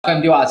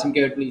Welcome to Awesome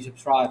Code. Please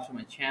subscribe to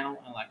my channel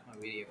and like my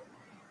video.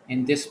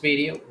 In this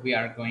video, we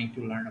are going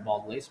to learn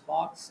about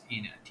Listbox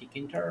in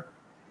Tkinter.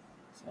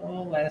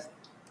 So let's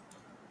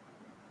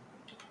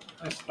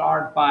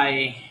start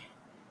by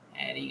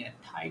adding a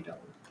title.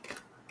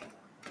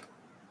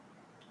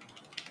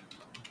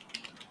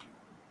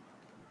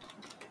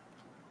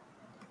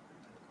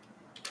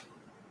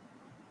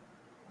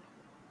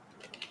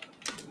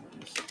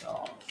 List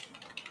of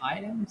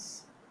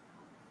items.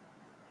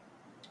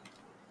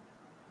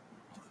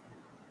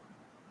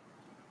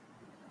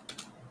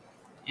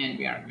 And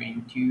we are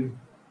going to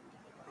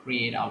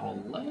create our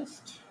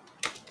list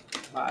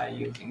by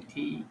using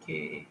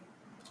TK.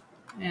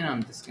 And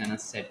I'm just gonna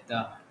set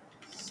the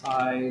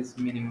size,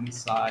 minimum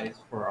size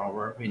for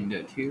our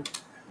window too,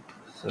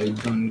 so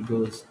it don't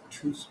go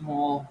too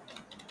small.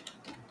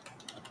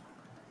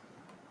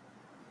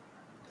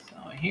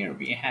 So here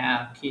we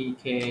have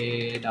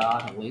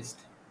tk.list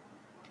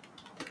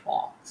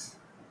box,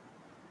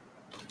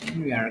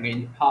 and we are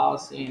going to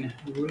pass in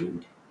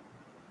root,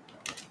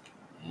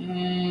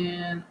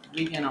 and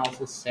we can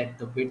also set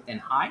the width and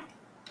height,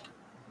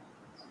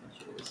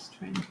 such as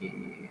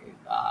 20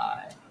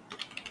 by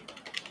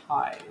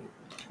height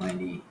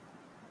 20.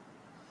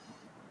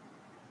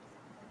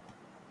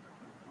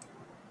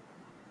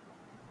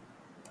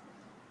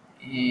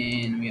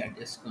 And we are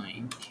just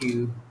going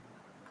to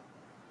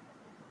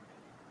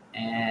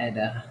add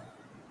a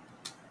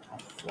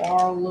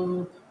for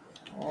loop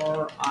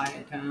or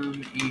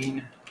item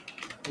in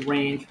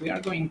range. We are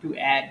going to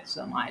add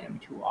some item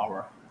to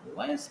our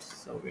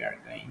list, so we are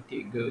going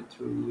to go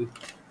through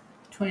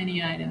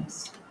 20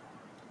 items.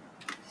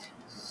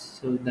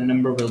 So the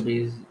number will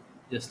be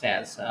just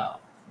as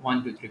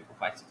 1 2 3 4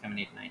 5 6 7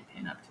 8 9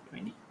 10 up to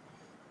 20.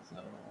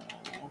 So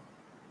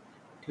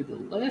to the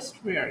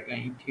list, we are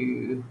going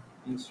to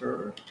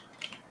insert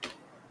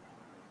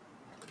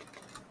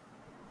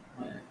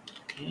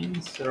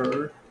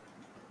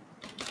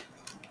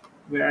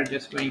we are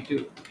just going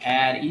to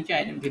add each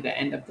item to the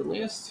end of the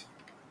list,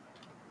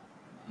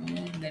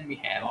 and then we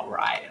have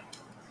our item,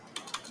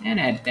 and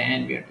at the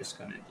end we are just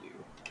going to do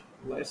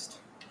list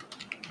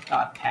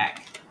dot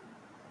tag.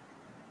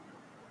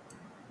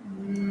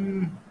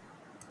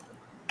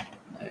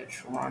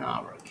 Let's run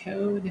our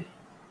code.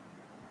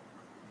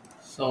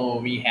 So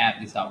we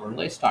have this our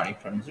list starting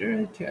from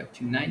 0 to up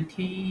to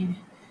 19,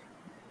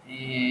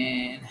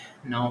 and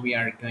now we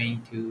are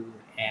going to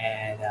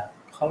add a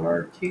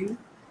color too.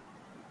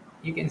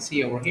 You can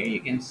see over here, you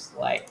can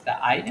select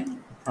the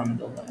item from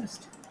the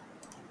list.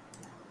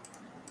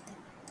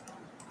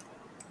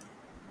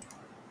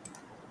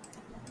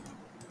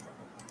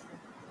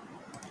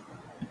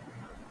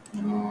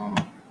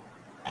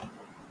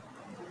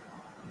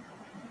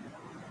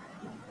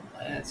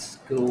 Let's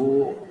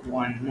go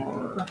one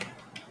more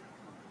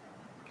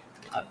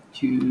up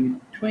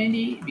to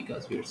 20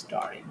 because we're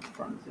starting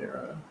from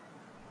 0.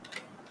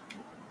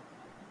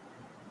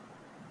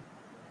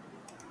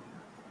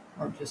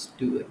 Or just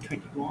do a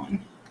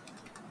 21.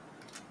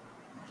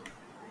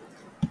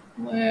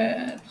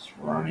 Let's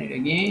run it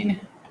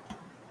again.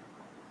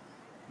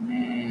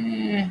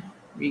 And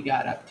we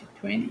got up to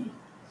 20.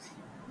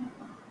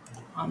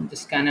 I'm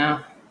just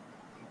gonna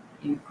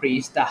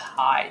increase the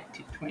height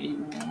to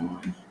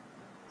 21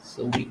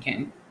 so we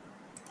can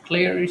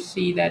clearly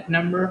see that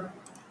number.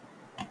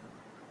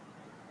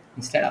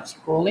 Instead of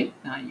scrolling,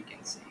 now you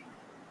can see.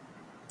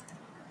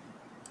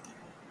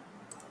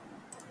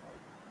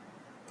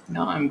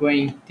 Now I'm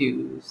going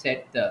to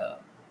set the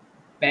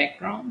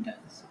background.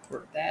 So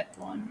for that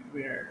one,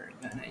 we're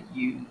gonna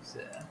use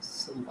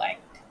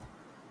select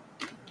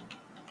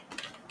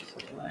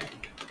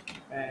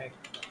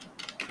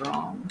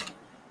background,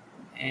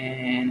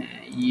 and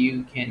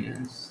you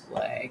can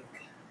select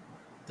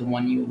the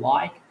one you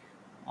like.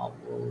 I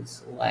will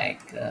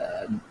select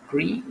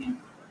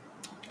green.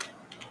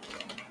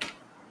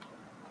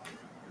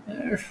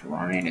 Let's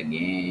run it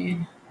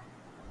again.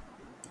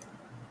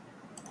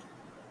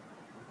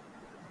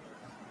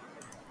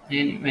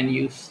 And when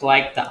you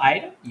select the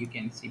item, you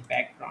can see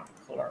background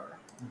color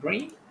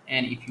green.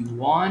 And if you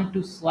want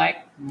to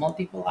select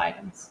multiple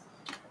items,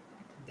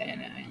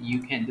 then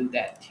you can do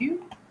that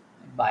too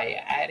by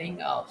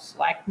adding a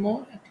select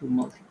mode to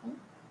multiple.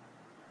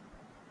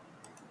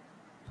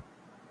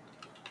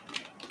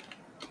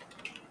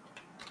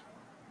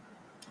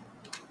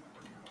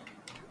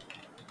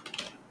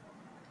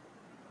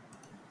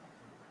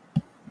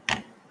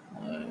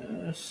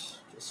 Let's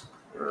just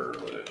clear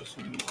this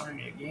and run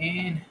it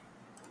again.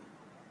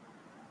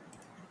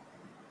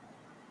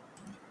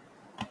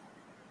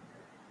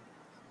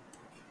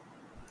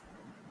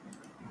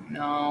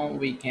 Now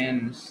we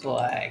can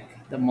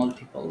select the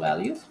multiple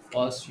values.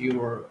 First, you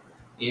were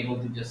able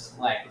to just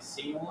select a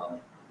single.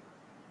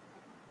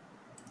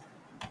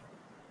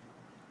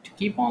 To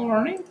keep on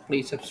learning,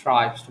 please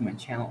subscribe to my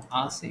channel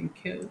Awesome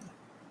Code.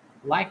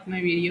 Like my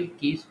video,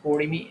 keep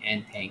supporting me,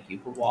 and thank you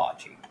for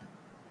watching.